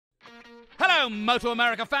Hello,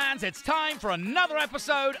 MotoAmerica fans. It's time for another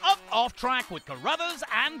episode of Off Track with Carruthers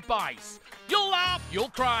and Bice. You'll laugh, you'll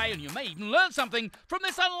cry, and you may even learn something from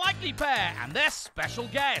this unlikely pair and their special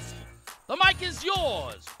guest. The mic is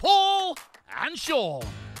yours, Paul and Sean.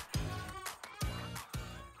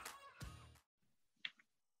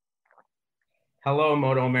 Hello,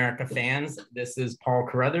 MotoAmerica fans. This is Paul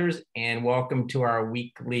Carruthers, and welcome to our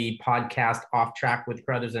weekly podcast, Off Track with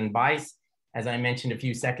Carruthers and Bice. As I mentioned a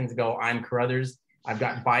few seconds ago, I'm Carruthers. I've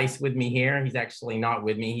got Bice with me here. He's actually not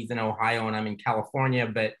with me. He's in Ohio, and I'm in California,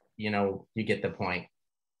 but, you get the point.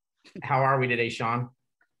 How are we today, Sean?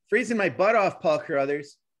 Freezing my butt off, Paul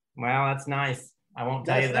Carruthers. Well, that's nice. I won't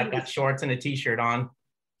tell you that I've got shorts and a T-shirt on.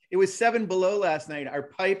 It was 7 below last night. Our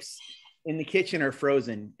pipes in the kitchen are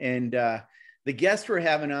frozen, and the guest we're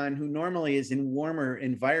having on, who normally is in warmer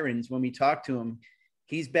environs when we talk to him,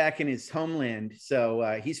 he's back in his homeland.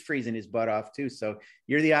 So he's freezing his butt off too. So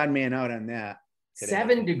you're the odd man out on that today.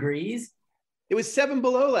 7 degrees? It was 7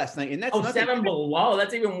 below last night. And that's 7 below.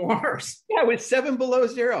 That's even worse. Yeah, it was 7 below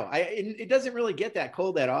zero. It doesn't really get that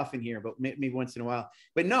cold that often here, but maybe once in a while.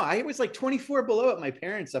 But no, it was like 24 below at my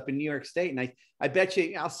parents' up in New York State. And I bet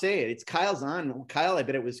you, I'll say it. It's Kyle's on. Kyle, I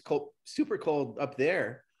bet it was cold, super cold up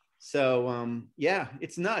there. So, yeah,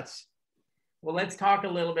 it's nuts. Well, let's talk a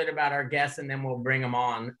little bit about our guests, and then we'll bring them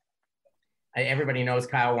on. Everybody knows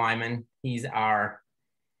Kyle Wyman. He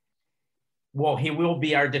will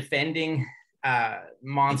be our defending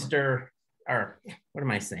monster, or what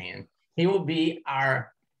am I saying? He will be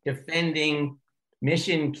our defending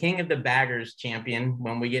Mission King of the Baggers champion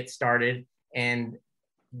when we get started. And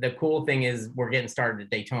the cool thing is we're getting started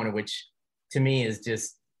at Daytona, which to me is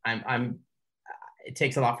just, it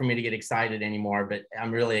takes a lot for me to get excited anymore, but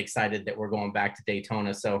I'm really excited that we're going back to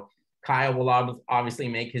Daytona. So Kyle will obviously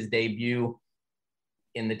make his debut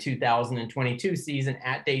in the 2022 season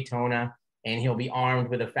at Daytona, and he'll be armed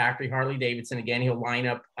with a factory Harley-Davidson. Again, he'll line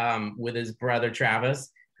up with his brother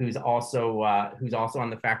Travis, who's also on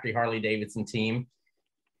the factory Harley-Davidson team.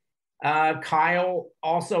 Kyle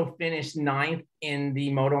also finished 9th in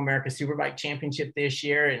the MotoAmerica Superbike Championship this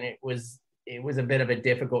year, and it was a bit of a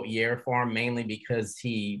difficult year for him, mainly because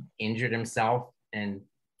he injured himself and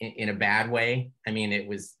in a bad way. I mean,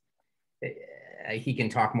 he can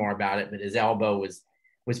talk more about it, but his elbow was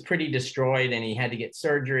pretty destroyed and he had to get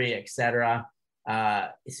surgery, etc.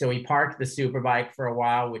 So he parked the Superbike for a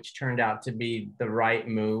while, which turned out to be the right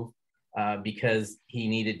move because he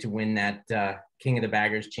needed to win that King of the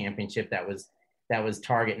Baggers championship. That was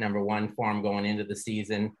target number 1 for him going into the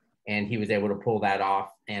season, and he was able to pull that off.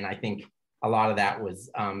 And I think a lot of that was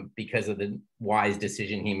because of the wise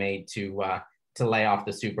decision he made to lay off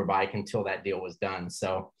the Superbike until that deal was done.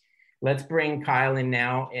 So let's bring Kyle in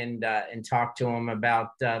now and talk to him about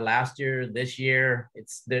last year, this year.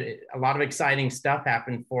 A lot of exciting stuff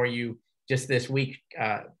happened for you just this week,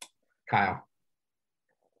 Kyle.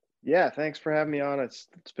 Yeah, thanks for having me on. It's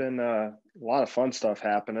been a lot of fun stuff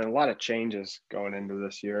happening, a lot of changes going into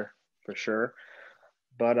this year for sure.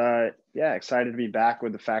 But yeah, excited to be back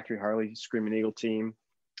with the factory Harley Screaming Eagle team,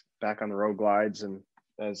 back on the road glides. And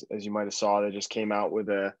as you might have saw, they just came out with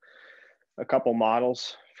a couple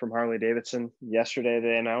models from Harley-Davidson. Yesterday,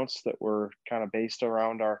 they announced that we're kind of based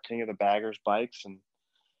around our King of the Baggers bikes. And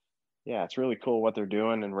yeah, it's really cool what they're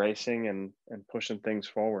doing and racing and pushing things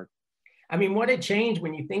forward. I mean, what a change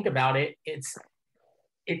when you think about it.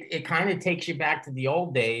 It kind of takes you back to the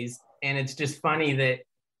old days. And it's just funny that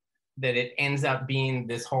it ends up being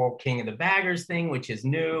this whole King of the Baggers thing, which is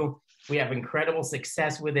new. We have incredible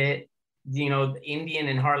success with it. The Indian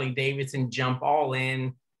and Harley-Davidson jump all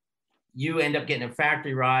in. You end up getting a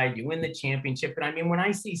factory ride. You win the championship. And I mean, when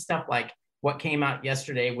I see stuff like what came out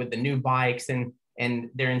yesterday with the new bikes and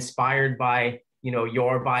they're inspired by,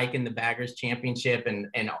 your bike in the Baggers Championship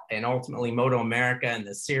and ultimately MotoAmerica and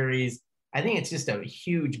the series, I think it's just a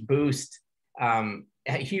huge boost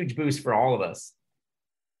for all of us.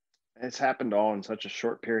 It's happened all in such a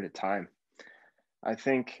short period of time. I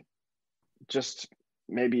think just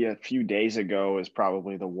maybe a few days ago is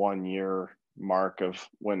probably the 1-year mark of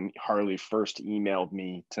when Harley first emailed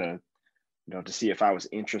me to see if I was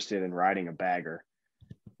interested in riding a bagger.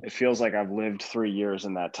 It feels like I've lived 3 years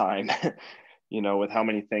in that time, with how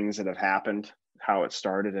many things that have happened, how it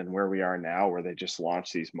started and where we are now, where they just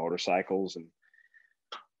launched these motorcycles. And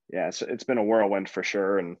yeah, it's been a whirlwind for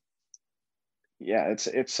sure. And yeah,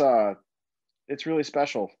 it's really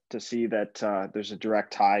special to see that there's a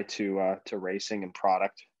direct tie to racing and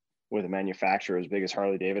product with a manufacturer as big as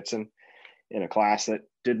Harley-Davidson in a class that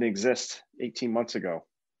didn't exist 18 months ago.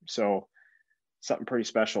 So something pretty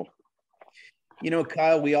special.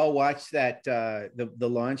 Kyle, we all watched that the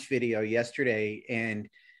launch video yesterday, and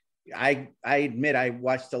I admit I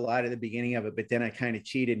watched a lot of the beginning of it, but then I kind of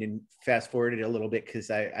cheated and fast forwarded a little bit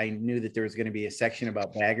because I knew that there was going to be a section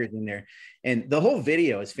about baggers in there. And the whole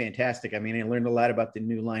video is fantastic. I mean, I learned a lot about the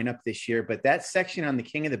new lineup this year, but that section on the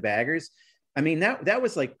King of the Baggers, I mean, that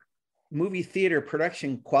was like movie theater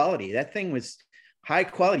production quality. That thing was high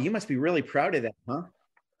quality. You must be really proud of that, huh?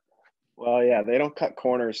 Well, yeah, they don't cut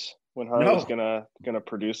corners when Harley's No. gonna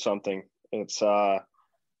produce something. It's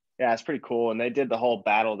yeah, it's pretty cool. And they did the whole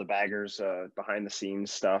Battle of the Baggers behind the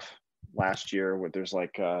scenes stuff last year, where there's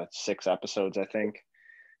like 6 episodes, I think,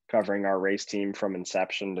 covering our race team from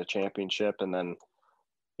inception to championship. And then,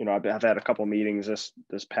 I've had a couple meetings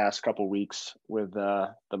this past couple weeks with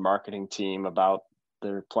the marketing team about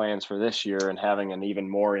their plans for this year and having an even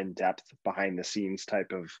more in-depth behind the scenes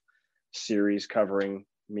type of series covering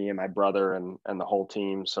me and my brother and the whole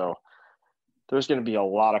team. So there's going to be a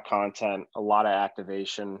lot of content, a lot of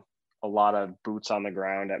activation, a lot of boots on the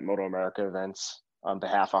ground at MotoAmerica events on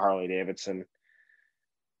behalf of Harley-Davidson.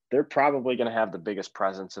 They're probably going to have the biggest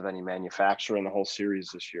presence of any manufacturer in the whole series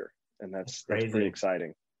this year. And that's pretty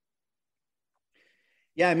exciting.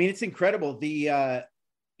 Yeah, I mean, it's incredible. The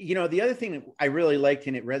other thing that I really liked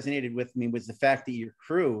and it resonated with me was the fact that your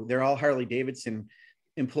crew, they're all Harley-Davidson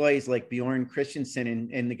employees like Bjorn Christensen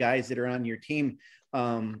and the guys that are on your team.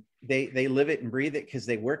 They live it and breathe it because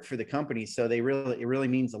they work for the company. So it really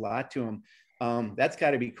means a lot to them. That's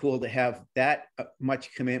got to be cool to have that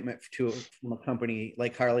much commitment from a company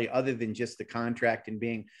like Harley, other than just the contract and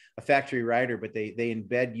being a factory rider, but they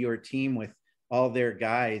embed your team with all their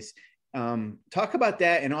guys. Talk about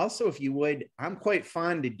that. And also, if you would, I'm quite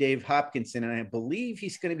fond of Dave Hopkinson, and I believe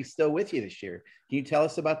he's going to be still with you this year. Can you tell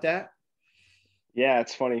us about that? Yeah,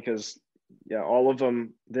 it's funny because all of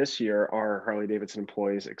them this year are Harley-Davidson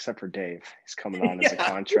employees except for Dave. He's coming on as a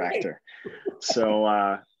contractor. Right.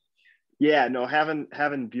 So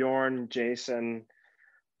having Bjorn, Jason,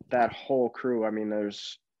 that whole crew. I mean,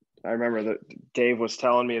 I remember that Dave was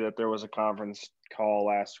telling me that there was a conference call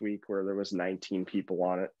last week where there was 19 people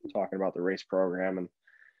on it talking about the race program. And,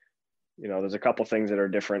 there's a couple things that are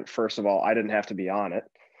different. First of all, I didn't have to be on it.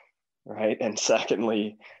 Right. And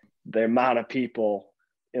secondly, the amount of people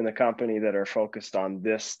in the company that are focused on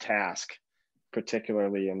this task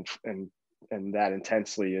particularly and that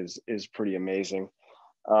intensely is pretty amazing.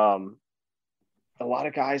 A lot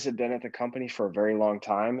of guys have been at the company for a very long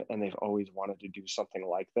time and they've always wanted to do something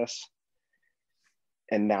like this.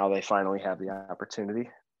 And now they finally have the opportunity.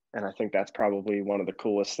 And I think that's probably one of the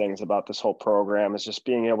coolest things about this whole program is just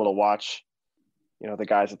being able to watch, the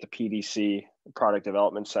guys at the PDC, the Product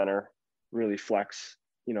Development Center, really flex,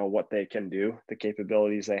 what they can do, the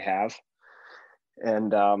capabilities they have.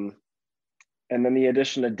 And then the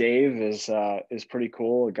addition of Dave is pretty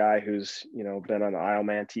cool. A guy who's, been on the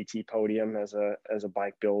Isleman TT podium as a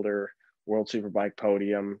bike builder, World Superbike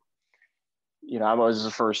podium. I was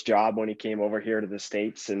his first job when he came over here to the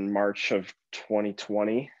States in March of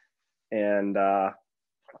 2020. And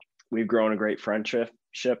we've grown a great friendship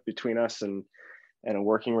between us and a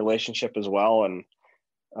working relationship as well. And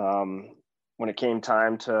when it came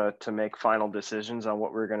time to make final decisions on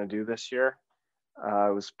what we were going to do this year,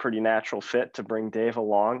 it was pretty natural fit to bring Dave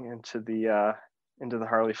along into the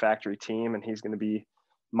Harley factory team. And he's going to be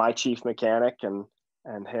my chief mechanic, and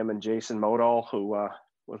him and Jason Modal, who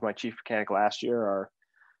was my chief mechanic last year, are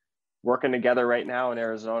working together right now in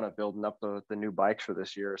Arizona, building up the new bikes for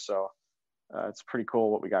this year. So it's pretty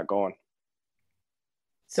cool what we got going.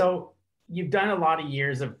 So you've done a lot of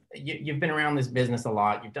years of, you've been around this business a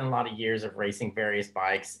lot. You've done a lot of years of racing various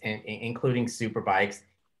bikes, including super bikes.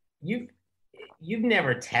 You've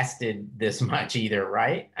never tested this much either,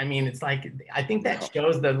 right? I mean, it's like, I think that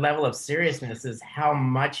shows the level of seriousness is how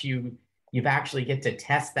much you've actually get to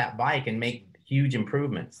test that bike and make huge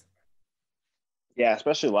improvements. Yeah,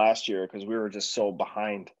 especially last year, because we were just so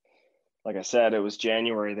behind. Like I said, it was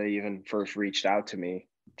January they even first reached out to me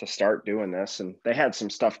to start doing this, and they had some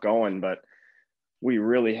stuff going, but we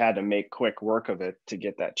really had to make quick work of it to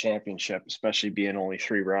get that championship, especially being only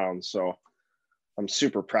 3 rounds. So I'm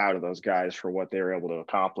super proud of those guys for what they were able to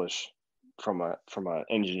accomplish from a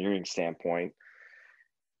engineering standpoint.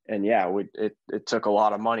 And yeah, it took a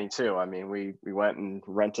lot of money too. I mean, we went and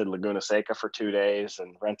rented Laguna Seca for 2 days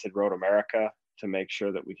and rented Road America to make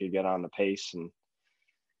sure that we could get on the pace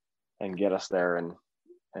and get us there. And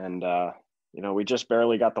we just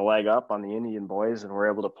barely got the leg up on the Indian boys, and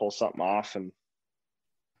we're able to pull something off. And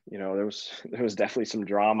there was definitely some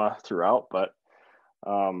drama throughout, but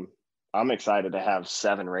I'm excited to have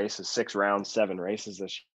 6 rounds, 7 races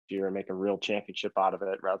this year and make a real championship out of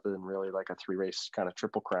it rather than really like a 3-race kind of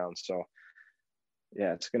triple crown. So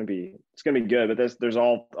yeah, it's gonna be good. But there's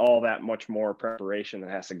all that much more preparation that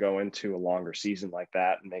has to go into a longer season like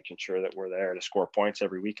that, and making sure that we're there to score points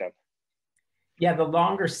every weekend. Yeah, the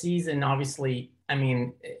longer season, obviously, I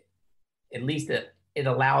mean, at least it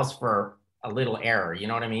allows for a little error. You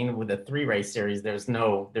know what I mean? With a 3-race series, there's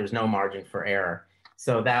no margin for error.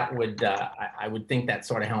 So that would I would think that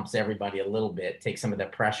sort of helps everybody a little bit, take some of the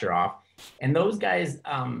pressure off. And those guys,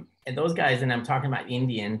 and I'm talking about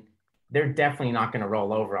Indian, they're definitely not going to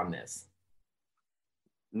roll over on this.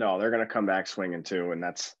 No, they're going to come back swinging too, and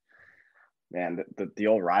that's, man, the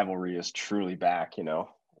old rivalry is truly back. You know,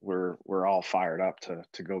 we're all fired up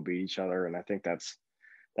to go beat each other, and I think that's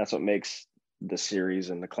what makes the series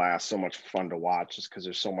and the class so much fun to watch, is because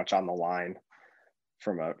there's so much on the line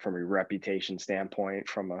from a reputation standpoint,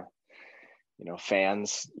 from a, you know,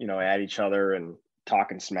 fans, you know, at each other and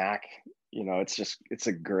talking smack. You know, it's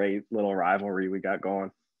a great little rivalry we got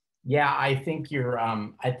going. Yeah, I think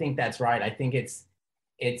I think that's right. I think it's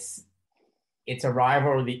a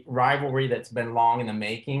rivalry that's been long in the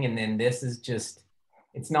making, and then this is just,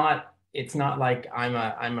 it's not like I'm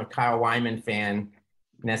a Kyle Wyman fan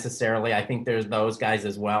necessarily. I think there's those guys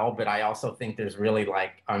as well, but I also think there's really,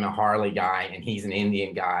 like, I'm a Harley guy and he's an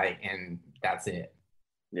Indian guy, and that's it.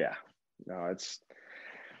 Yeah, no,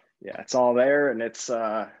 it's all there, and it's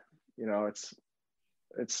you know, it's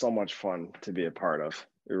so much fun to be a part of.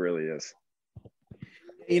 It really is.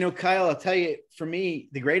 You know, Kyle, I'll tell you, for me,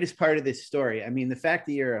 the greatest part of this story, I mean, the fact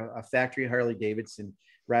that you're a factory Harley-Davidson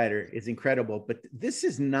rider is incredible, but this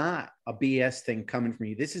is not a BS thing coming from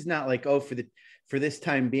you. This is not like, oh, for this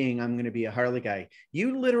time being, I'm going to be a Harley guy.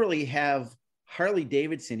 You literally have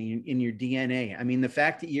Harley-Davidson in your DNA. I mean, the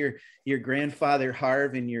fact that your grandfather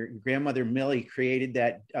Harv and your grandmother Millie created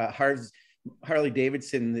that Harv's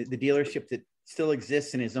Harley-Davidson, the dealership that still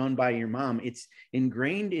exists and is owned by your mom, it's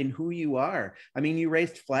ingrained in who you are. I mean, you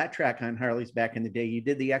raced flat track on Harleys back in the day. You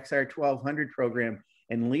did the XR 1200 program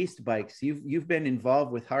and leased bikes. You've been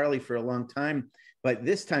involved with Harley for a long time, but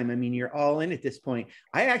this time, I mean, you're all in at this point.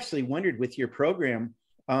 I actually wondered with your program,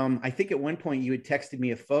 I think at one point you had texted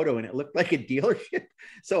me a photo and it looked like a dealership.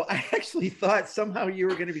 So I actually thought somehow you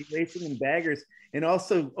were going to be racing in baggers and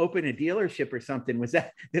also open a dealership or something.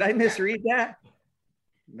 Did I misread that?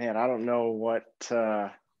 Man, I don't know what,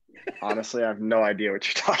 honestly, I have no idea what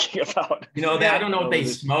you're talking about. You know, I don't know if they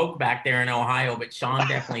smoke back there in Ohio, but Sean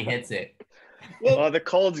definitely hits it. Well, the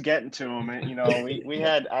cold's getting to him. You know,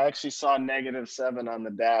 I actually saw -7 on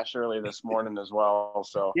the dash early this morning as well.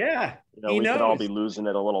 So yeah, you know, we could all be losing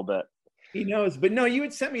it a little bit. He knows, but no, you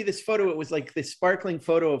had sent me this photo. It was like this sparkling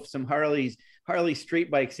photo of some Harley street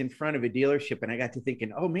bikes in front of a dealership. And I got to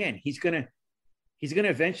thinking, oh man, he's going to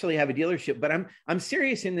eventually have a dealership. But I'm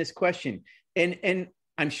serious in this question. And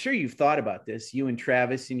I'm sure you've thought about this, you and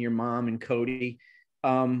Travis and your mom and Cody.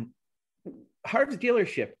 Harv's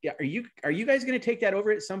dealership. Are you guys going to take that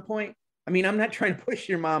over at some point? I mean, I'm not trying to push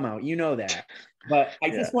your mom out, you know that, but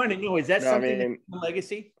I just want to know, is that something, a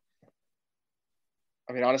legacy?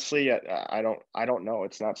 I mean, honestly, I don't know.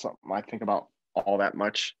 It's not something I think about all that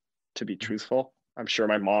much, to be truthful. I'm sure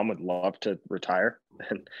my mom would love to retire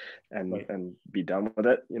and be done with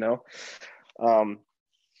it, you know.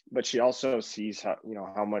 But she also sees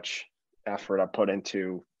how much effort I put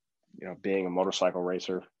into, you know, being a motorcycle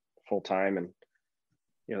racer full time, and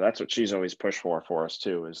you know, that's what she's always pushed for us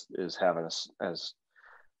too, is having us as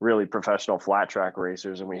really professional flat track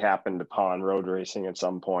racers, and we happened upon road racing at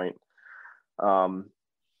some point.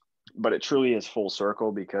 But it truly is full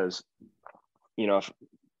circle, because you know,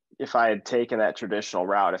 if I had taken that traditional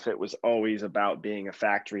route, if it was always about being a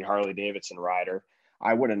factory Harley-Davidson rider,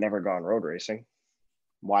 I would have never gone road racing.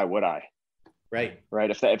 Why would I? Right.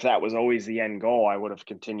 If that was always the end goal, I would have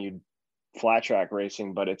continued flat track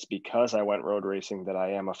racing, but it's because I went road racing that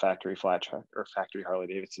I am a factory flat track or factory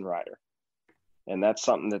Harley-Davidson rider. And that's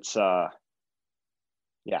something that's,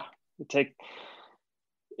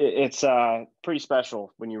 it's pretty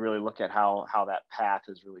special when you really look at how that path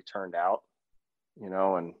has really turned out, you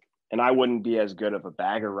know, and I wouldn't be as good of a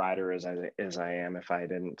bagger rider as I am if I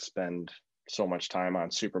didn't spend so much time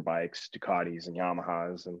on Superbikes, Ducatis, and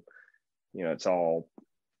Yamahas. And, you know, it's all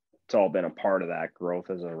been a part of that growth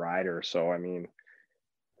as a rider. So, I mean,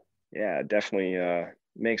 yeah, it definitely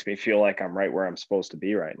makes me feel like I'm right where I'm supposed to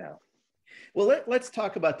be right now. Well, let's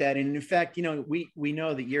talk about that. And in fact, you know, we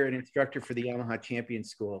know that you're an instructor for the Yamaha Champion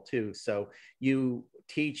School too. So you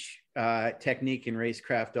teach technique and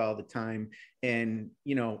racecraft all the time, and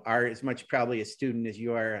you know, are as much probably a student as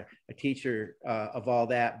you are a teacher of all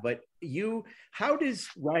that. But how does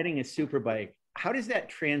riding a superbike how does that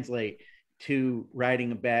translate to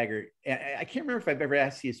riding a bagger? I can't remember if I've ever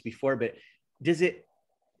asked you this before, but did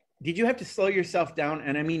you have to slow yourself down?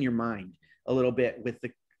 And I mean your mind a little bit with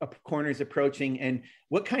the corners approaching, and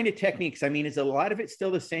what kind of techniques? I mean, is a lot of it still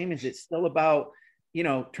the same? Is it still about,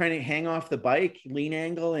 trying to hang off the bike, lean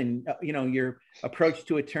angle, and, your approach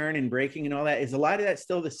to a turn and braking and all that? Is a lot of that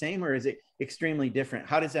still the same, or is it extremely different?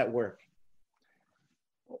 How does that work?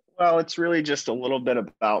 Well, it's really just a little bit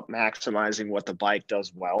about maximizing what the bike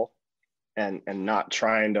does well and not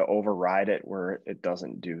trying to override it where it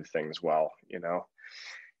doesn't do things well.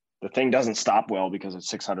 The thing doesn't stop well because it's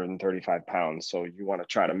 635 pounds. So you want to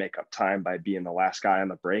try to make up time by being the last guy on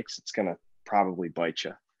the brakes. It's going to probably bite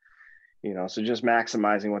you, so just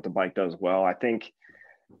maximizing what the bike does well. I think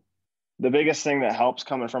the biggest thing that helps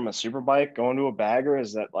coming from a super bike going to a bagger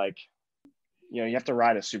is that, you have to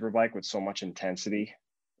ride a super bike with so much intensity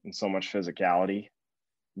and so much physicality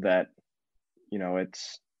that,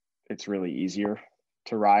 it's really easier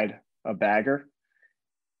to ride a bagger,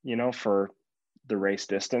 for the race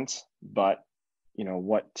distance. But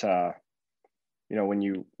when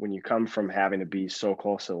you come from having to be so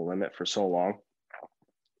close to the limit for so long,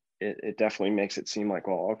 it definitely makes it seem like,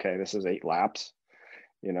 well, okay, this is 8 laps,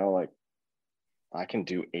 I can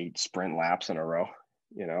do 8 sprint laps in a row,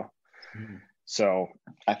 Mm-hmm. So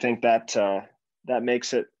I think that that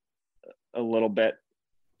makes it a little bit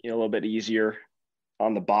easier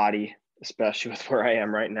on the body, especially with where I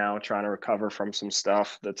am right now, trying to recover from some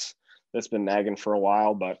stuff that's been nagging for a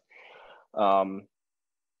while. But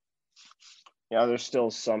there's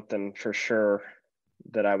still something for sure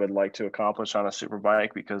that I would like to accomplish on a super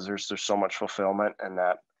bike, because there's so much fulfillment in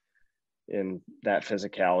that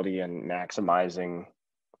physicality and maximizing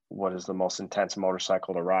what is the most intense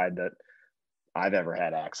motorcycle to ride that I've ever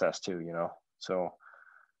had access to, so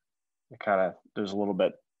there's a little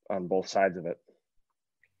bit on both sides of it.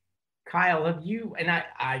 Kyle, have you, and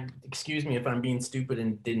I excuse me if I'm being stupid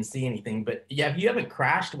and didn't see anything, but you haven't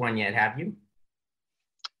crashed one yet, have you?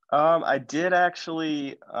 I did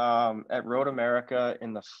actually, at Road America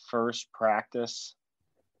in the first practice.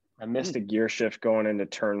 I missed a gear shift going into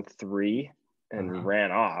turn 3 and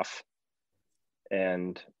ran off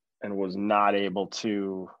and was not able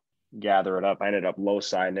to gather it up. I ended up low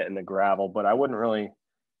siding it in the gravel, but I wouldn't really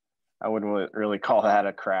call that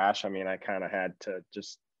a crash. I mean, I kind of had to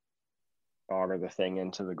just auger the thing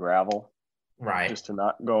into the gravel, right, just to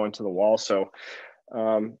not go into the wall. So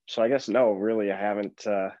I guess no, really, I haven't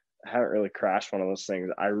really crashed one of those things.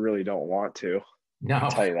 I really don't want to. No,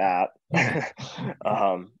 I'll tell you that.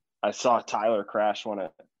 I saw Tyler crash one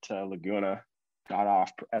at Laguna, got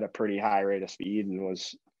off at a pretty high rate of speed and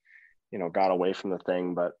was, got away from the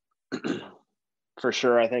thing. But for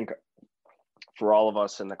sure, I think for all of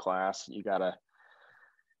us in the class, you got to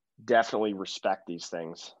definitely respect these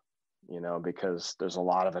things, because there's a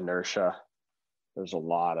lot of inertia. There's a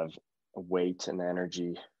lot of weight and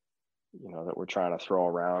energy, that we're trying to throw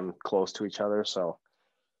around close to each other. So,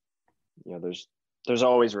 there's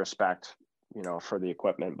always respect, for the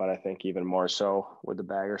equipment, but I think even more so with the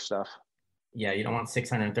bagger stuff. Yeah, you don't want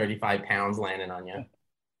 635 pounds landing on you.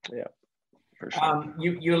 Yeah, for sure.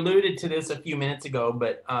 You alluded to this a few minutes ago,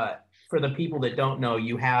 but for the people that don't know,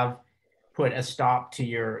 you have put a stop to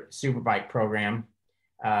your Superbike program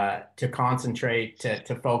to concentrate,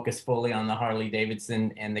 to focus fully on the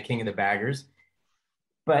Harley-Davidson and the King of the Baggers.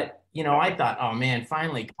 But, I thought, oh man,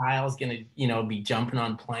 finally Kyle's going to, be jumping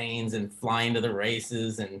on planes and flying to the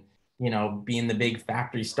races and, being the big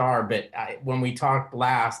factory star. But when we talked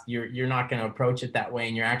last, you're not going to approach it that way,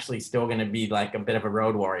 and you're actually still going to be like a bit of a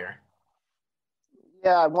road warrior.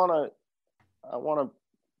 Yeah, I want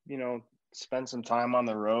to, spend some time on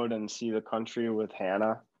the road and see the country with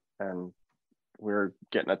Hannah. And we're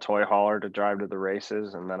getting a toy hauler to drive to the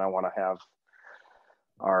races. And then I want to have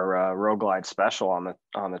our Road Glide special on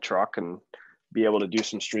the truck and be able to do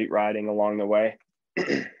some street riding along the way.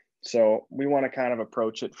 So we want to kind of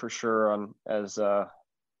approach it for sure as a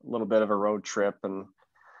little bit of a road trip. And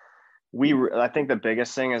I think the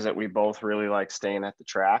biggest thing is that we both really like staying at the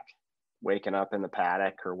track, waking up in the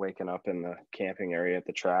paddock or waking up in the camping area at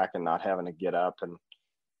the track and not having to get up and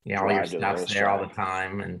all your stuff's there all the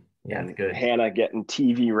time. And it's good. Hannah getting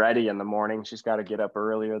TV ready in the morning. She's got to get up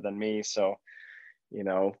earlier than me. So,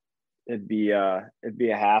 it'd be a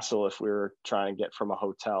hassle if we were trying to get from a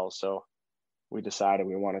hotel. So we decided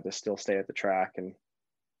we wanted to still stay at the track and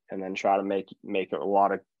then try to make a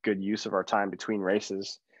lot of good use of our time between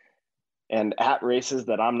races and at races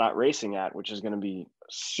that I'm not racing at, which is going to be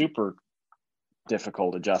super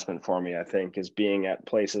difficult adjustment for me, I think, is being at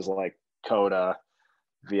places like COTA,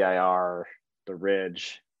 VIR, the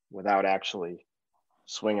Ridge, without actually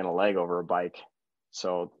swinging a leg over a bike.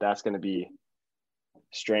 So that's going to be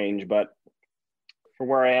strange. But for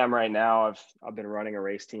where I am right now, I've been running a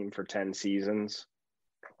race team for 10 seasons.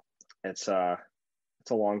 It's a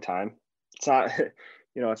long time. It's not,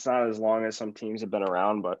 it's not as long as some teams have been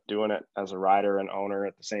around, but doing it as a rider and owner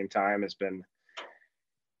at the same time has been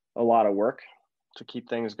a lot of work to keep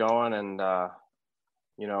things going. And,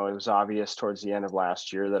 it was obvious towards the end of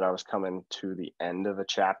last year that I was coming to the end of a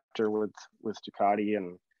chapter with Ducati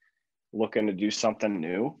and looking to do something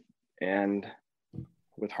new. And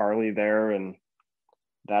with Harley there and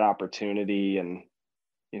that opportunity, and,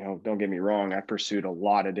 don't get me wrong, I pursued a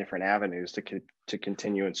lot of different avenues to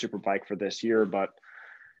continue in Superbike for this year, but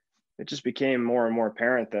it just became more and more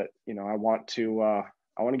apparent that, I want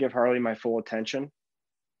to give Harley my full attention,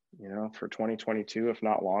 for 2022, if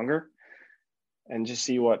not longer, and just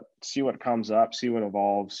see what comes up, see what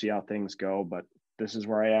evolves, see how things go. But this is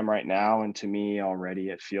where I am right now. And to me already,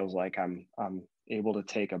 it feels like I'm able to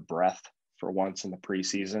take a breath for once in the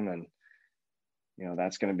preseason. And,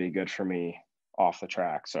 that's going to be good for me off the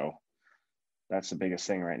track. So that's the biggest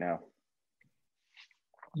thing right now.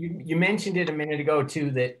 You mentioned it a minute ago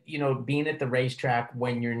too, that, being at the racetrack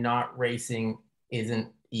when you're not racing isn't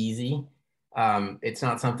easy. It's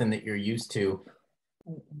not something that you're used to.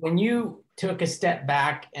 When you took a step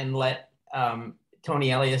back and let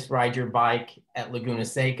Tony Elias ride your bike at Laguna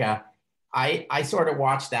Seca, I sort of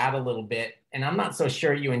watched that a little bit, and I'm not so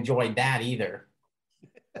sure you enjoyed that either.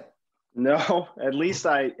 No, at least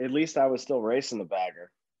I was still racing the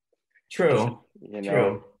bagger. True.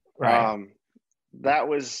 True. Right. That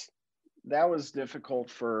was difficult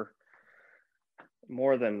for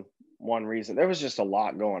more than one reason. There was just a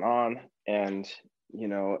lot going on, and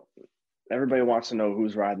everybody wants to know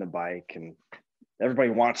who's riding the bike, and everybody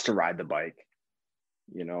wants to ride the bike,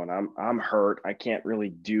 and I'm hurt. I can't really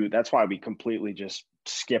do. That's why we completely just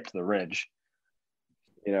skipped the ridge.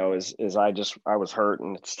 I was hurt,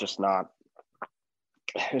 and it's just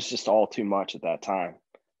all too much at that time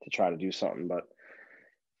to try to do something. But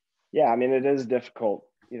yeah, I mean, it is difficult.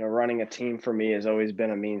 Running a team for me has always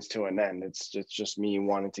been a means to an end. It's just me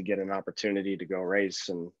wanting to get an opportunity to go race.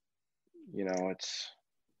 And,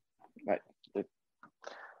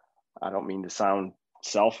 I don't mean to sound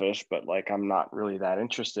selfish, but I'm not really that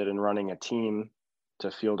interested in running a team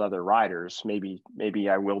to field other riders. Maybe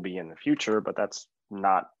I will be in the future, but that's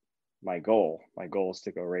not my goal. My goal is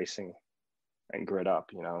to go racing and grid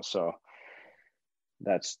up, so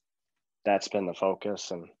that's been the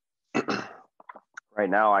focus. And right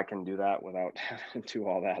now I can do that without having to do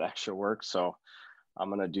all that extra work. So I'm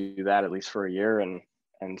going to do that at least for a year and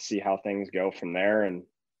see how things go from there. And,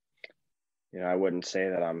 I wouldn't say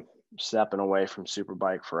that I'm stepping away from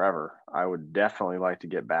Superbike forever. I would definitely like to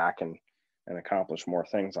get back and accomplish more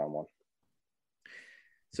things on one.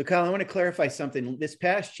 So Kyle, I want to clarify something. This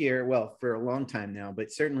past year, well, for a long time now,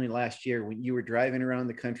 but certainly last year when you were driving around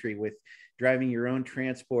the country driving your own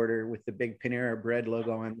transporter with the big Panera Bread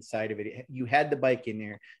logo on the side of it, you had the bike in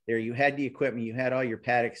there, you had the equipment, you had all your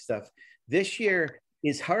paddock stuff. This year,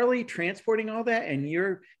 is Harley transporting all that, and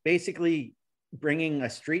you're basically bringing a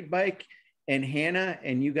street bike and Hannah,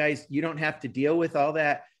 and you don't have to deal with all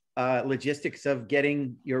that logistics of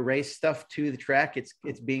getting your race stuff to the track?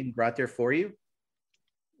 It's being brought there for you?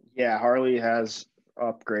 Yeah, Harley has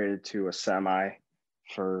upgraded to a semi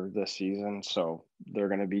for this season, so they're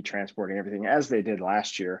going to be transporting everything as they did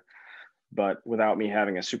last year, but without me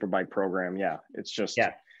having a Superbike program. Yeah, it's just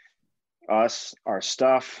us, our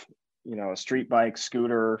stuff, a street bike,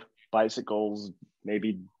 scooter, bicycles,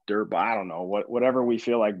 maybe dirt bike, I don't know, whatever we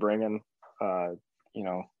feel like bringing, to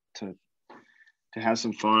have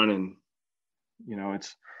some fun. And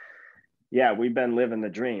we've been living the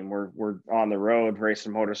dream. We're on the road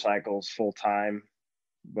racing motorcycles full time,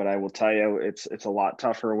 but I will tell you, it's a lot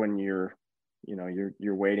tougher when you're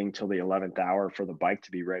waiting till the 11th hour for the bike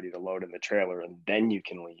to be ready to load in the trailer, and then you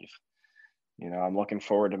can leave. I'm looking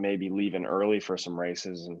forward to maybe leaving early for some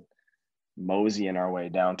races and moseying our way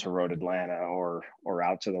down to Road Atlanta or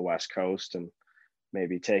out to the West Coast, and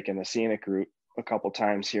maybe taking the scenic route a couple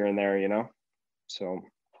times here and there, So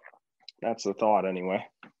that's the thought anyway.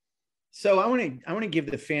 So I want to give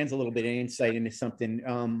the fans a little bit of insight into something.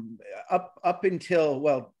 Up until,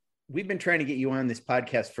 well, we've been trying to get you on this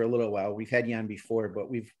podcast for a little while. We've had you on before, but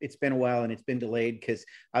it's been a while and it's been delayed because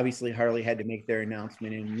obviously Harley had to make their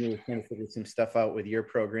announcement and you were trying to figure some stuff out with your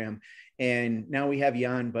program. And now we have you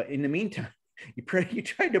on, but in the meantime, you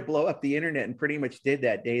tried to blow up the internet and pretty much did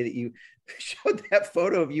that day that you showed that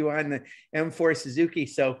photo of you on the M4 Suzuki.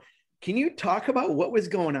 So Can you talk about what was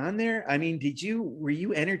going on there? I mean, were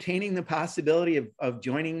you entertaining the possibility of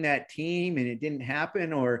joining that team and it didn't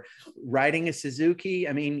happen, or riding a Suzuki?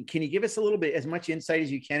 I mean, can you give us a little bit, as much insight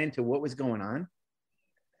as you can, into what was going on?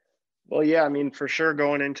 Well, yeah, I mean, for sure,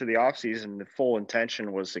 going into the offseason, the full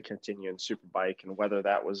intention was to continue in Superbike, and whether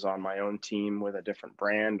that was on my own team with a different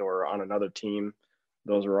brand or on another team,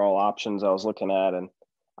 those were all options I was looking at. And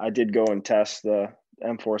I did go and test the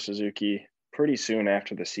M4 Suzuki pretty soon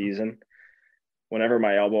after the season, whenever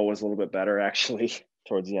my elbow was a little bit better, actually,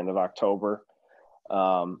 towards the end of October.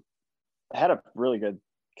 I had a really good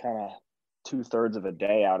kind of 2/3 of a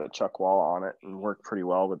day out at Chuckwalla on it and worked pretty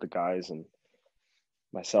well with the guys. And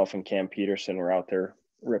myself and Cam Peterson were out there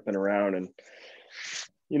ripping around and,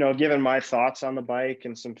 giving my thoughts on the bike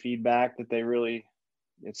and some feedback that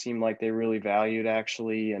it seemed like they really valued,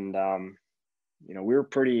 actually. And, we were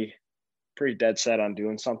pretty dead set on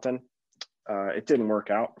doing something. It didn't work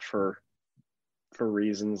out for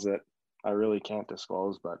reasons that I really can't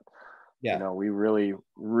disclose, but yeah, we really,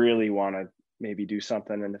 really want to maybe do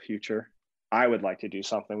something in the future. I would like to do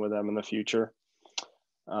something with them in the future.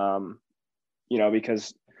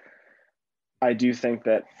 Because I do think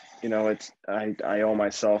that, I owe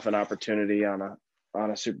myself an opportunity on a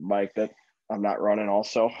Superbike that I'm not running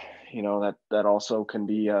also, that also can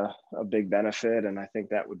be a big benefit. And I think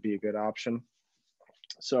that would be a good option.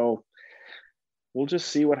 So we'll just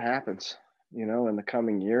see what happens, in the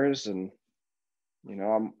coming years. And,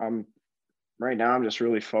 I'm right now, I'm just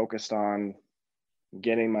really focused on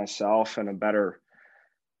getting myself in a better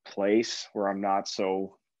place where I'm not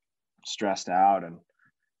so stressed out, and,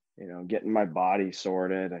 getting my body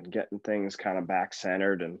sorted and getting things kind of back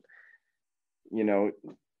centered. And,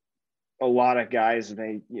 a lot of guys,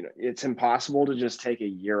 it's impossible to just take a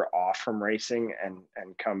year off from racing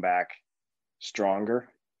and come back stronger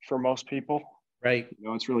for most people. right.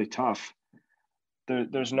 It's really tough.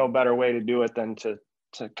 There's no better way to do it than to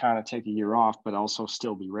kind of take a year off, but also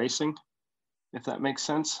still be racing, if that makes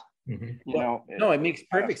sense. Mm-hmm. No, it makes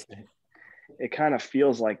perfect sense. It kind of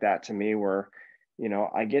feels like that to me, where,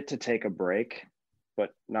 I get to take a break,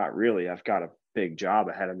 but not really. I've got a big job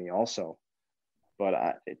ahead of me also.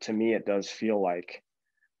 But to me, it does feel like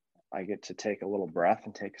I get to take a little breath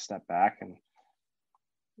and take a step back. And,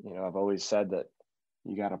 I've always said that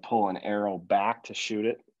you got to pull an arrow back to shoot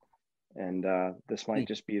it. And this might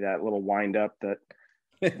just be that little wind up that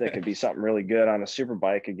could be something really good on a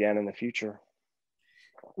Superbike again in the future.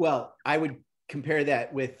 Well, I would compare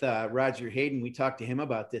that with Roger Hayden. We talked to him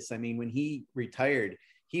about this. I mean, when he retired,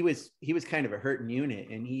 he was kind of a hurting unit,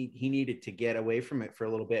 and he needed to get away from it for a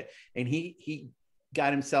little bit. And he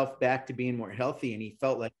got himself back to being more healthy, and he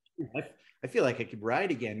felt like, I feel like I could ride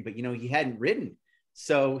again. But, he hadn't ridden.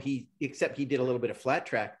 So except he did a little bit of flat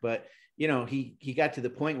track, but, he got to the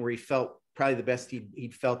point where he felt probably the best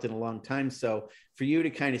he'd felt in a long time. So for you to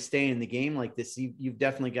kind of stay in the game like this, you've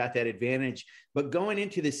definitely got that advantage. But going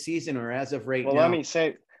into this season, or as of right now. Well, let me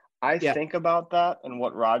say, I think about that and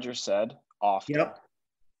what Roger said often. Yep.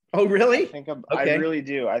 Oh, really? I really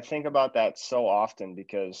do. I think about that so often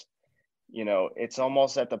because, it's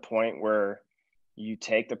almost at the point where you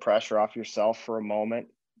take the pressure off yourself for a moment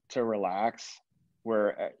to relax,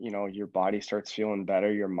 where, your body starts feeling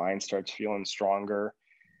better, your mind starts feeling stronger.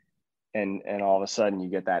 And all of a sudden you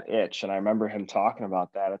get that itch. And I remember him talking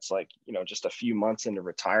about that. It's like, just a few months into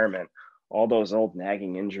retirement, all those old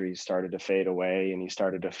nagging injuries started to fade away, and he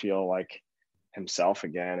started to feel like himself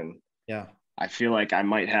again. And yeah, I feel like I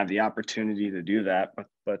might have the opportunity to do that,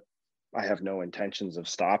 but I have no intentions of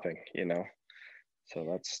stopping,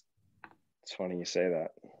 So it's funny you say that.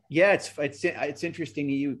 Yeah, it's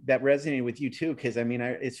interesting that resonated with you too, because I mean,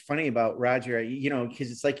 it's funny about Roger,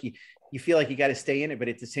 because it's like you feel like you got to stay in it, but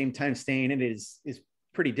at the same time, staying in it is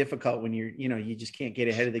pretty difficult when you just can't get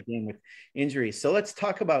ahead of the game with injuries. So let's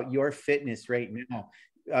talk about your fitness right now.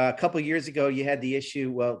 A couple of years ago, you had the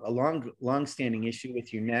issue, a long-standing issue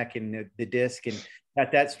with your neck and the disc, and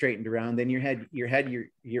got that straightened around. Then you had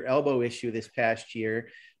your elbow issue this past year.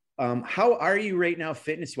 How are you right now,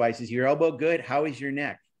 fitness-wise? Is your elbow good? How is your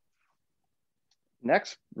neck?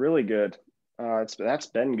 Neck's really good. That's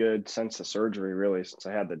been good since the surgery, really, since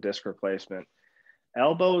I had the disc replacement.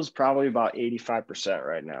 Elbow is probably about 85%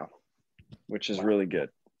 right now, which is really good.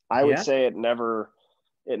 I would say it never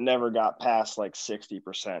got past like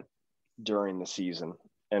 60% during the season.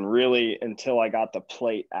 And really, until I got the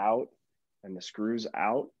plate out and the screws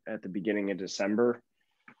out at the beginning of December,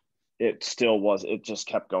 it just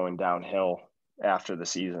kept going downhill after the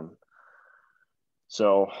season.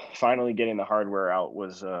 So finally getting the hardware out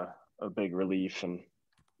was a big relief. And,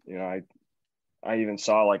 I even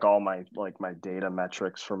saw like all my data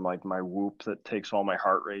metrics from like my Whoop that takes all my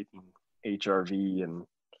heart rate and HRV and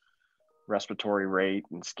respiratory rate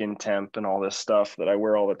and skin temp and all this stuff that I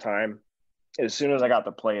wear all the time. As soon as I got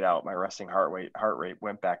the plate out, my resting heart rate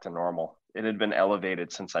went back to normal. It had been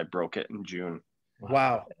elevated since I broke it in June.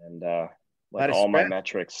 Wow. And like all my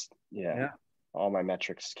metrics, all my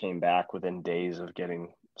metrics came back within days of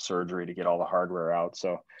getting surgery to get all the hardware out.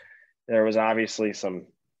 So there was obviously some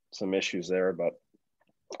issues there, but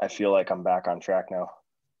I feel like I'm back on track now.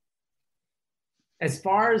 As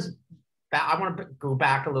far as I want to go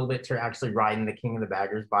back a little bit to actually riding the King of the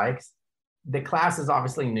Baggers bikes. The class is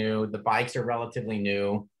obviously new. The bikes are relatively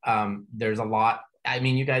new. There's a lot. I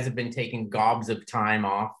mean, you guys have been taking gobs of time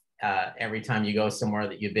off every time you go somewhere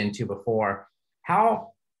that you've been to before.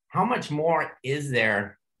 How much more is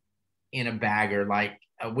there in a bagger? Like,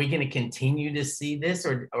 are we going to continue to see this,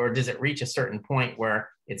 or does it reach a certain point where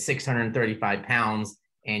it's 635 pounds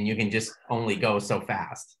and you can just only go so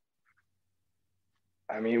fast?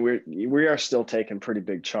 I mean, we are still taking pretty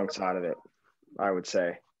big chunks out of it, I would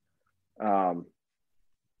say.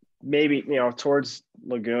 Maybe, towards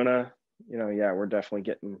Laguna, we're definitely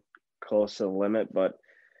getting close to the limit, but,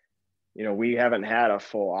 we haven't had a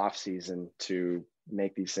full off season to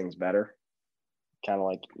make these things better. Kind of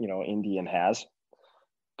like, Indian has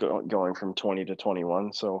going from 20 to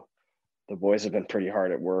 21. So the boys have been pretty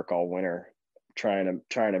hard at work all winter, trying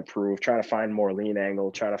to improve, trying to find more lean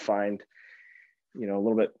angle, trying to find, a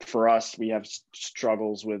little bit for us, we have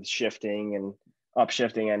struggles with shifting and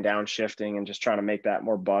upshifting and downshifting and just trying to make that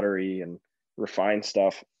more buttery and refine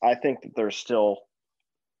stuff. I think that there's still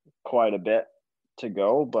quite a bit to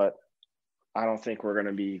go, but I don't think we're going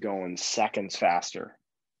to be going seconds faster.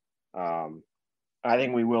 I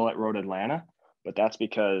think we will at Road Atlanta, but that's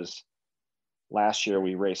because last year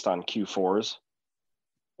we raced on Q4s.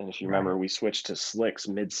 And if you remember, we switched to slicks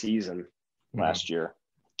mid-season last year.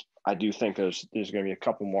 I do think there's going to be a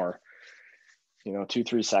couple more,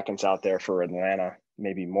 2-3 seconds out there for Atlanta,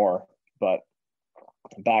 maybe more. But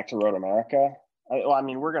back to Road America,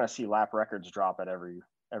 we're going to see lap records drop at every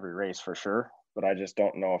race for sure. But I just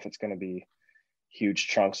don't know if it's going to be huge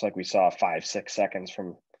chunks like we saw 5-6 seconds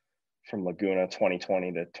from Laguna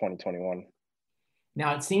 2020 to 2021.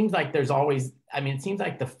 Now it seems like it seems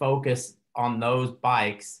like the focus on those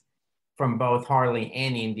bikes from both Harley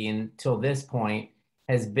and Indian till this point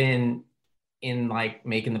has been in like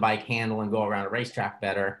making the bike handle and go around a racetrack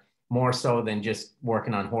better, more so than just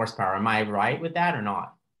working on horsepower. Am I right with that or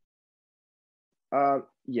not?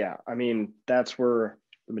 Yeah. I mean, that's where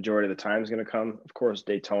the majority of the time is going to come. Of course,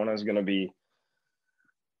 Daytona is going to be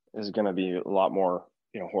a lot more,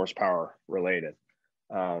 horsepower related.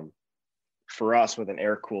 For us with an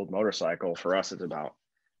air-cooled motorcycle, for us, it's about,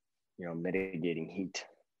 mitigating heat.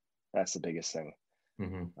 That's the biggest thing.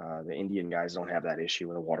 The Indian guys don't have that issue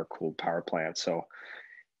with a water-cooled power plant. So,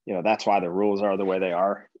 that's why the rules are the way they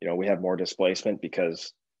are. We have more displacement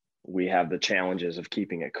because we have the challenges of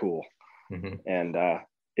keeping it cool. And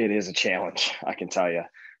it is a challenge, I can tell you.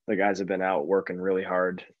 The guys have been out working really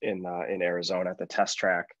hard in Arizona at the test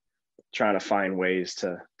track, trying to find ways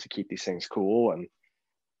to keep these things cool and,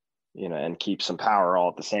 and keep some power all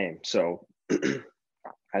at the same. So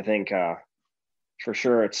I think for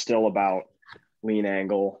sure it's still about lean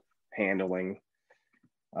angle, handling,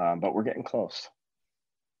 but we're getting close.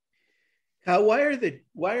 Why are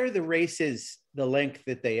the races the length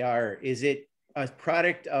that they are? Is it a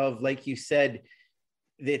product of, like you said,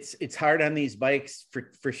 it's hard on these bikes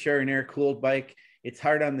for sure, an air-cooled bike. It's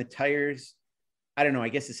hard on the tires. I don't know. I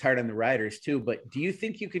guess it's hard on the riders too, but do you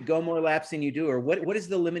think you could go more laps than you do? Or what is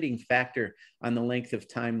the limiting factor on the length of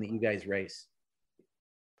time that you guys race?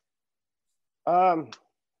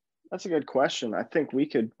 That's a good question. I think we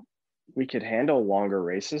could handle longer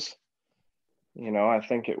races. I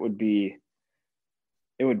think it would be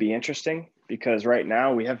interesting because right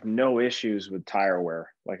now we have no issues with tire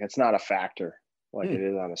wear. Like, it's not a factor like it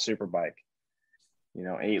is on a super bike.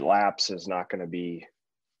 8 laps is not going to be,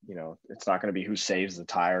 it's not going to be who saves the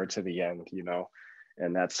tire to the end,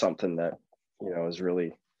 and that's something that, is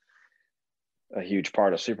really a huge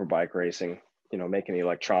part of super bike racing, making the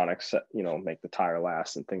electronics, make the tire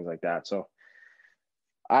last and things like that. So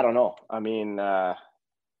I don't know. I mean, I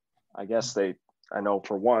guess I know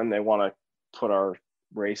for one, they want to put our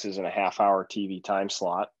races in a half-hour TV time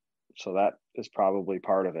slot. So that is probably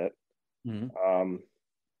part of it.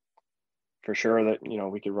 For sure that,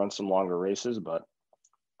 we could run some longer races, but,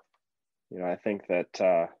 I think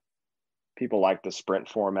that people like the sprint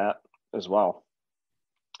format as well.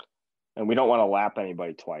 And we don't want to lap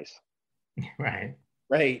anybody twice. Right.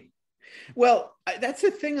 Right. Well, that's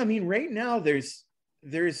the thing. I mean, right now there's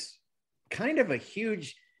kind of a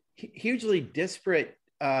hugely disparate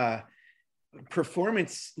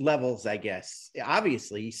performance levels, I guess.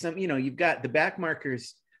 Obviously, you've got the back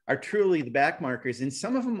markers are truly the back markers, and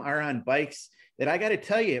some of them are on bikes that I got to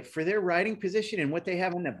tell you, for their riding position and what they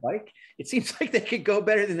have on that bike, it seems like they could go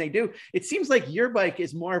better than they do. It seems like your bike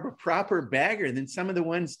is more of a proper bagger than some of the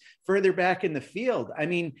ones further back in the field. I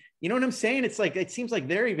mean, you know what I'm saying? It's like, it seems like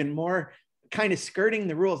they're even more kind of skirting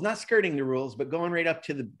the rules, not skirting the rules, but going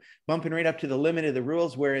bumping right up to the limit of the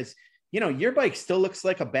rules. Whereas, your bike still looks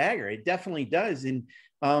like a bagger. It definitely does. And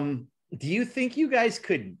do you think you guys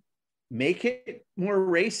could make it more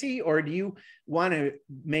racy, or do you want to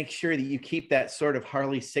make sure that you keep that sort of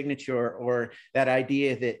Harley signature, or that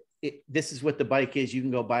idea that this is what the bike is, you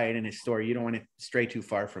can go buy it in a store? You don't want to stray too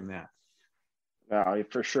far from that. No,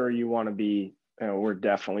 for sure. You want to be, we're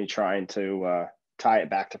definitely trying to tie it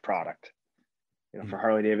back to product. For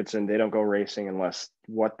Harley-Davidson, they don't go racing unless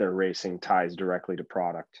what they're racing ties directly to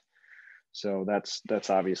product. So that's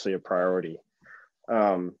obviously a priority.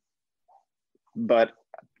 But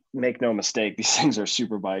make no mistake, these things are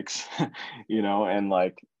super bikes, and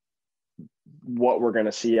like what we're going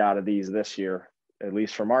to see out of these this year, at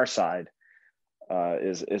least from our side,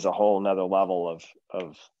 is a whole nother level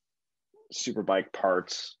of super bike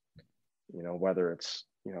parts, whether it's,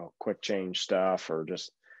 quick change stuff or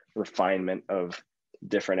just refinement of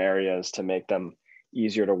different areas to make them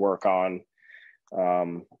easier to work on.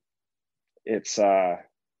 It's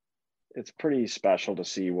pretty special to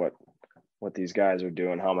see what these guys are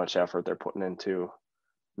doing, how much effort they're putting into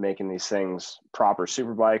making these things proper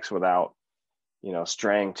super bikes without,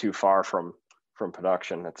 straying too far from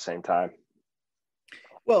production at the same time.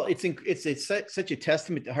 Well, it's such a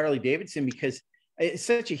testament to Harley-Davidson, because it's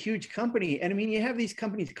such a huge company. And I mean, you have these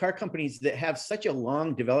car companies that have such a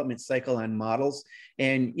long development cycle on models.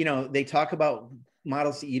 And, they talk about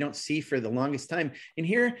models that you don't see for the longest time. And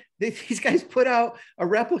here, these guys put out a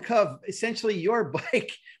replica of essentially your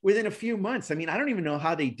bike within a few months. I mean, I don't even know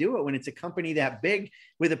how they do it when it's a company that big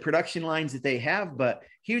with the production lines that they have, but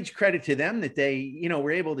huge credit to them that they,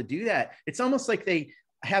 were able to do that. It's almost like they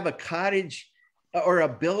have a cottage or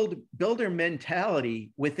a builder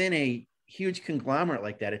mentality within a huge conglomerate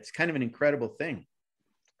like that. It's kind of an incredible thing.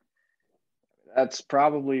 That's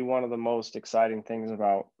probably one of the most exciting things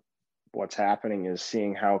about what's happening, is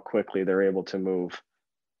seeing how quickly they're able to move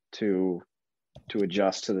to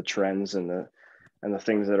adjust to the trends and the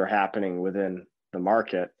things that are happening within the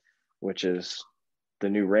market, which is the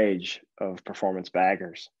new rage of performance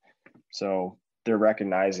baggers. So they're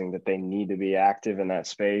recognizing that they need to be active in that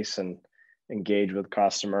space and engage with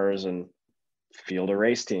customers and field a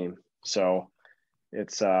race team. So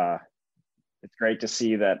it's great to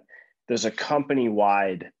see that there's a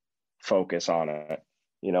company-wide focus on it.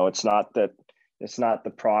 It's not the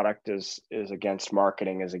product is against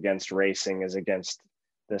marketing, is against racing, is against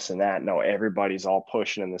this and that. No, everybody's all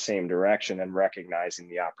pushing in the same direction and recognizing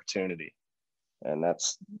the opportunity. And I'm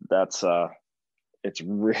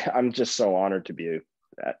just so honored to be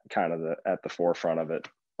at the forefront of it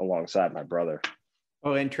alongside my brother.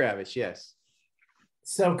 Oh, and Travis, yes.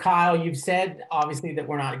 So Kyle, you've said obviously that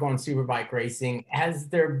we're not going superbike racing. Has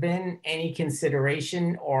there been any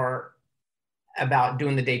consideration or about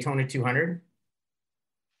doing the Daytona 200?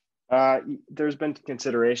 There's been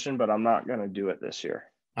consideration, but I'm not going to do it this year.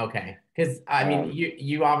 Okay. Because I mean,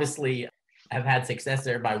 you obviously have had success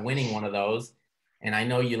there by winning one of those. And I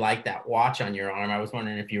know you like that watch on your arm. I was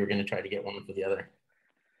wondering if you were going to try to get one for the other.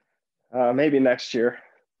 Maybe next year.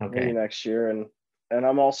 Okay. Maybe next year. And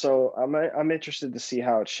I'm interested to see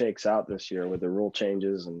how it shakes out this year with the rule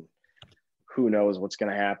changes, and who knows what's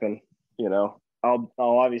going to happen. I'll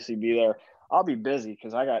obviously be there. I'll be busy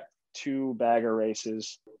because I got 2 bagger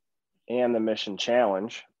races and the Mission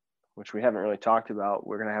Challenge, which we haven't really talked about.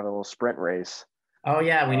 We're going to have a little sprint race. Oh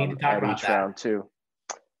yeah, we need to talk about each round too.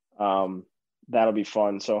 That'll be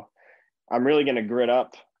fun. So I'm really going to grit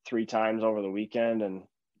up 3 times over the weekend, and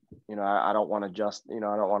I don't want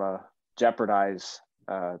to jeopardize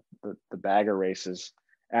the bagger races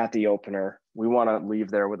at the opener. We want to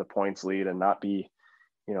leave there with a points lead and not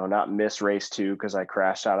miss race 2 because I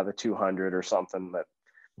crashed out of the 200 or something.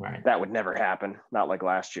 That would never happen. Not like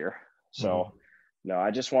last year. So no,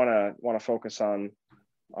 I just want to focus on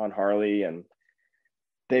Harley, and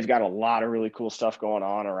they've got a lot of really cool stuff going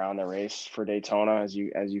on around the race for Daytona, as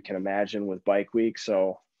you can imagine, with Bike Week.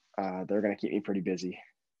 So they're going to keep me pretty busy.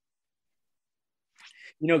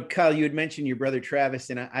 Kyle, you had mentioned your brother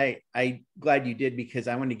Travis, and I glad you did, because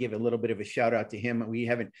I want to give a little bit of a shout out to him. We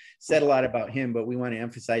haven't said a lot about him, but we want to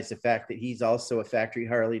emphasize the fact that he's also a factory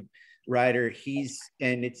Harley rider. He's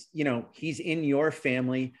in your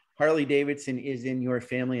family. Harley-Davidson is in your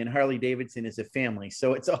family, and Harley-Davidson is a family.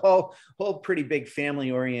 So it's a whole pretty big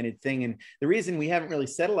family-oriented thing. And the reason we haven't really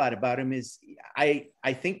said a lot about him is I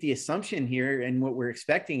think the assumption here and what we're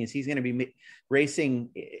expecting is he's going to be racing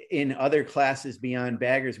in other classes beyond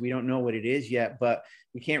baggers. We don't know what it is yet, but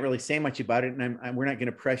we can't really say much about it. And we're not going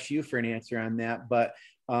to press you for an answer on that. But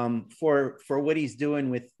for what he's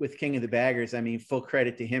doing with King of the Baggers, I mean, full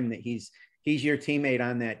credit to him that he's your teammate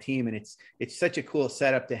on that team. And it's such a cool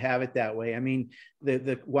setup to have it that way. I mean,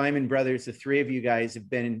 the Wyman brothers, the three of you guys have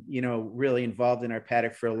been, really involved in our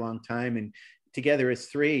paddock for a long time, and together as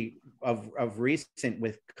three of recent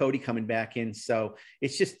with Cody coming back in. So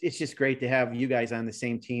it's just great to have you guys on the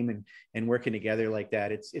same team and working together like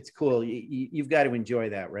that. It's cool. You've got to enjoy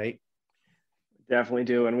that, right? Definitely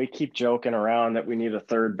do. And we keep joking around that we need a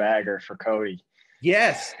third bagger for Cody.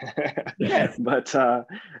 Yes. Yes. But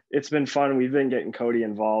it's been fun. We've been getting Cody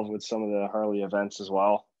involved with some of the Harley events as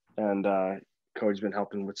well. And Cody's been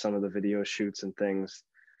helping with some of the video shoots and things.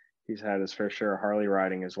 He's had his fair share of Harley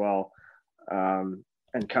riding as well.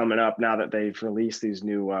 And coming up, now that they've released these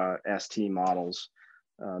new ST models,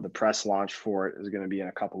 the press launch for it is going to be in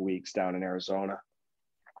a couple weeks down in Arizona.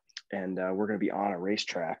 And we're going to be on a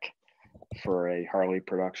racetrack for a Harley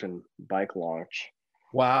production bike launch.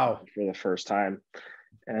 Wow. For the first time.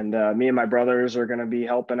 And me and my brothers are going to be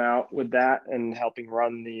helping out with that and helping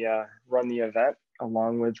run the event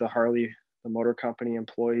along with the motor company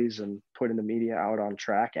employees, and putting the media out on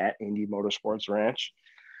track at Indy Motorsports Ranch.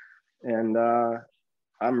 And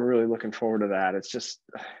I'm really looking forward to that. It's just,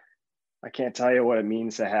 I can't tell you what it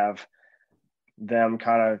means to have them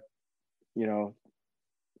kind of,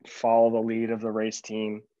 follow the lead of the race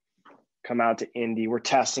team, come out to Indy. We're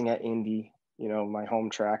testing at Indy, my home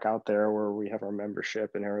track out there where we have our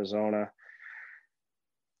membership in Arizona.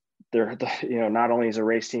 Not only is a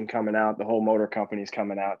race team coming out, the whole motor company is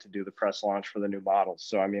coming out to do the press launch for the new models.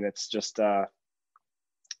 So, I mean, it's just, I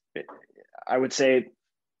would say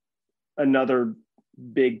another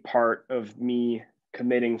big part of me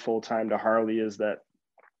committing full-time to Harley is that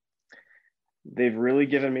they've really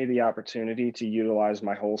given me the opportunity to utilize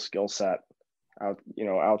my whole skill set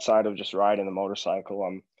outside of just riding the motorcycle.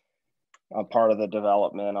 I'm a part of the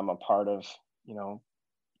development. I'm a part of,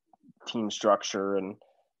 team structure and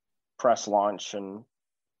press launch and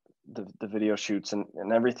the video shoots and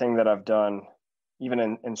everything that I've done, even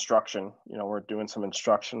in instruction. We're doing some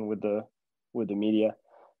instruction with the media.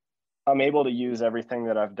 I'm able to use everything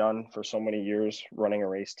that I've done for so many years running a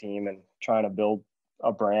race team and trying to build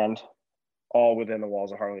a brand all within the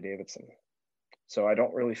walls of Harley-Davidson. So I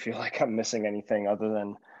don't really feel like I'm missing anything other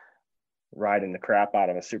than riding the crap out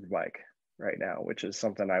of a superbike right now, which is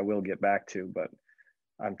something I will get back to, but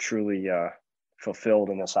I'm truly fulfilled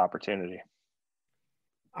in this opportunity.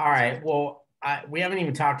 All right. Well, we haven't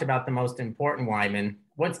even talked about the most important, Wyman.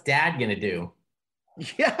 What's Dad going to do?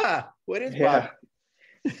 Yeah. What is Bob?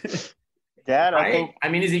 Dad, right? I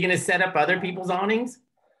mean, is he going to set up other people's awnings?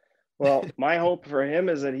 Well, my hope for him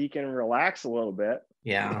is that he can relax a little bit.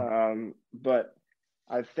 Yeah. But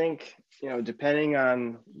I think, depending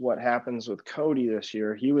on what happens with Cody this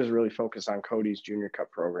year, he was really focused on Cody's Junior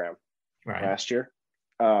Cup program last year.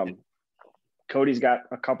 Cody's got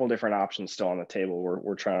a couple different options still on the table.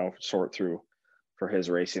 We're trying to sort through for his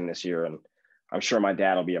racing this year. And I'm sure my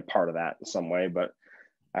dad will be a part of that in some way, but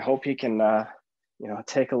I hope he can,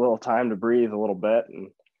 take a little time to breathe a little bit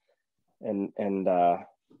and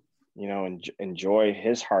enjoy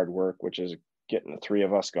his hard work, which is getting the three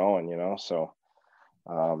of us going, So,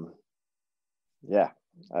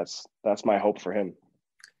 that's my hope for him.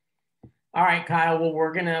 All right, Kyle. Well,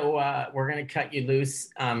 we're gonna cut you loose.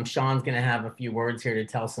 Sean's gonna have a few words here to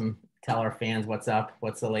tell our fans what's up,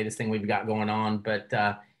 what's the latest thing we've got going on. But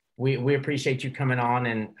we appreciate you coming on.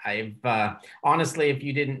 And I've honestly, if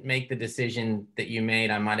you didn't make the decision that you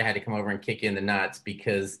made, I might have had to come over and kick you in the nuts,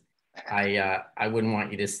 because I wouldn't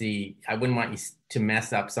want you to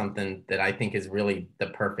mess up something that I think is really the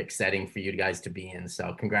perfect setting for you guys to be in.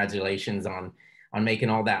 So congratulations on making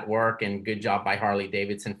all that work, and good job by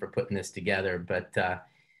Harley-Davidson for putting this together. But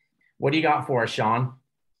what do you got for us, Sean?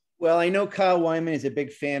 Well, I know Kyle Wyman is a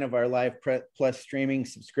big fan of our Live Plus streaming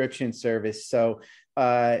subscription service. So,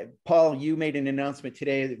 Paul, you made an announcement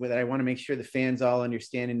today that I want to make sure the fans all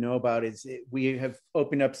understand and know about. We have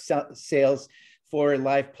opened up sales for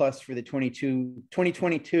Live Plus for the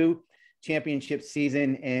 2022 championship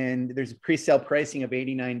season, and there's a pre-sale pricing of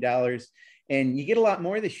 $89. And you get a lot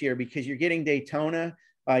more this year because you're getting Daytona,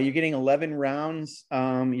 You're getting 11 rounds.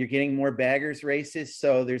 You're getting more baggers races.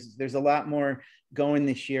 So there's a lot more going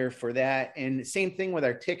this year for that. And same thing with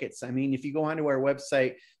our tickets. I mean, if you go onto our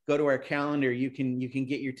website, go to our calendar, you can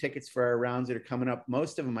get your tickets for our rounds that are coming up.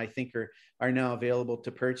 Most of them, I think, are now available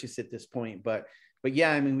to purchase at this point. But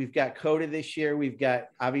yeah, I mean, we've got COTA this year. We've got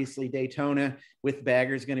obviously Daytona with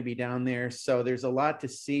baggers going to be down there. So there's a lot to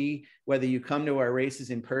see, whether you come to our races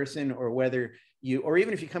in person or or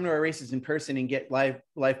even if you come to our races in person and get Live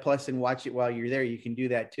Plus and watch it while you're there, you can do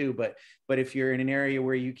that too. But if you're in an area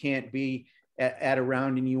where you can't be at a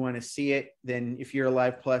round and you want to see it, then if you're a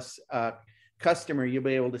Live Plus customer, you'll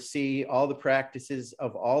be able to see all the practices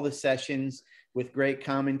of all the sessions with great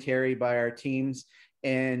commentary by our teams.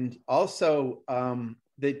 And also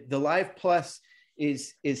the Live Plus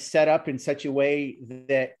is set up in such a way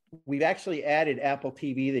that we've actually added Apple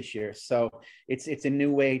TV this year. So it's a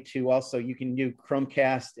new way to also, you can do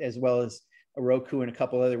Chromecast as well as a Roku and a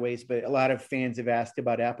couple other ways, but a lot of fans have asked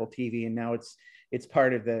about Apple TV, and now it's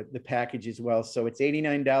part of the package as well. So it's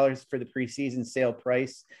 $89 for the preseason sale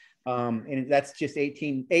price. And that's just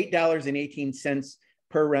 $8.18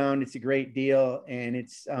 per round. It's a great deal. And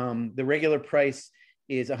it's the regular price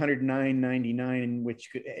is $109.99,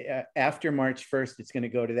 which after March 1st, it's going to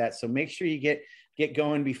go to that. So make sure you get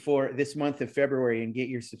going before this month of February and get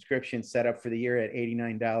your subscription set up for the year at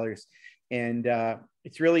 $89. And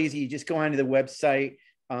it's really easy. You just go onto the website.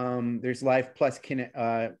 There's Live Plus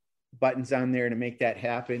buttons on there to make that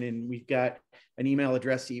happen. And we've got an email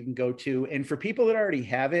address that you can go to. And for people that already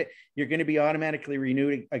have it, you're going to be automatically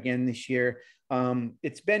renewed again this year.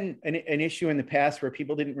 It's been an issue in the past where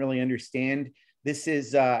people didn't really understand. This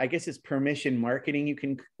is, I guess it's permission marketing,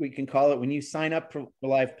 we can call it. When you sign up for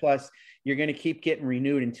Live Plus, you're going to keep getting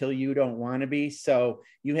renewed until you don't want to be. So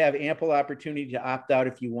you have ample opportunity to opt out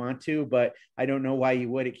if you want to, but I don't know why you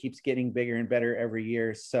would. It keeps getting bigger and better every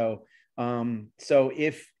year. So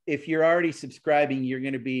if you're already subscribing, you're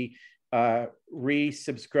going to be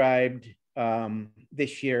resubscribed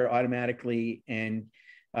this year automatically. And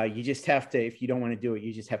you just have to, if you don't want to do it,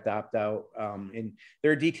 you just have to opt out. And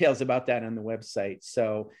there are details about that on the website.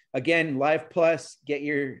 So again, Live Plus, get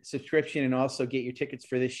your subscription and also get your tickets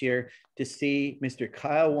for this year to see Mr.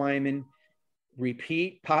 Kyle Wyman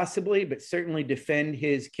repeat, possibly, but certainly defend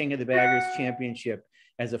his King of the Baggers championship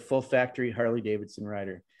as a full factory Harley-Davidson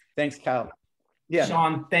rider. Thanks, Kyle. Yeah,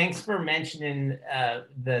 Sean, thanks for mentioning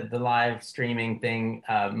the live streaming thing,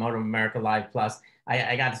 MotoAmerica Live Plus.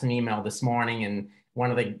 I got some email this morning, and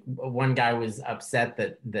one guy was upset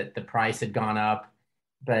that the price had gone up,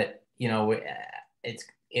 but you know,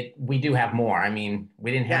 we do have more. I mean,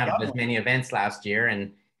 we didn't have as many events last year,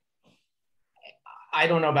 and I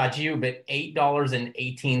don't know about you, but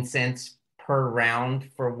 $8.18 per round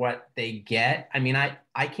for what they get. I mean,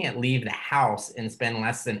 I can't leave the house and spend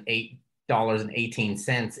less than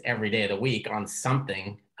 $8.18 every day of the week on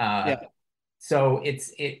something. So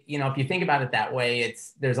you know, if you think about it that way,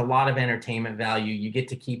 there's a lot of entertainment value. You get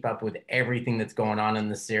to keep up with everything that's going on in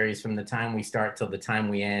the series from the time we start till the time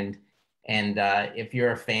we end. And if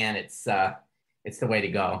you're a fan, it's the way to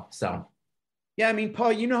go. So. Yeah, I mean,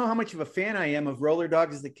 Paul, you know how much of a fan I am of Roller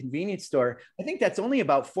Dogs at the convenience store. I think that's only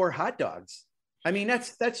about 4 hot dogs. I mean,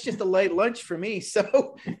 that's just a light lunch for me.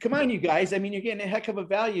 So come on, you guys. I mean, you're getting a heck of a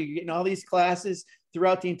value. You're getting all these classes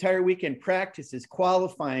throughout the entire weekend, practices,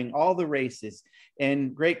 qualifying, all the races,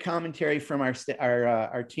 and great commentary from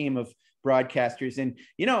our team of broadcasters. And,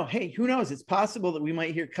 you know, hey, who knows? It's possible that we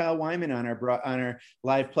might hear Kyle Wyman on our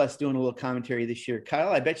Live Plus doing a little commentary this year. Kyle,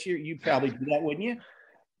 I bet you'd probably do that, wouldn't you?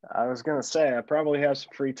 I was going to say, I probably have some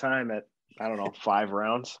free time at, I don't know, 5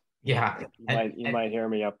 rounds. Yeah. You might hear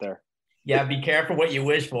me up there. Yeah, be careful what you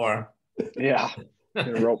wish for. Yeah,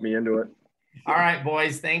 they rope me into it. All right,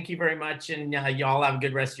 boys. Thank you very much, and y'all have a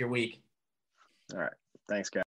good rest of your week. All right. Thanks, guys.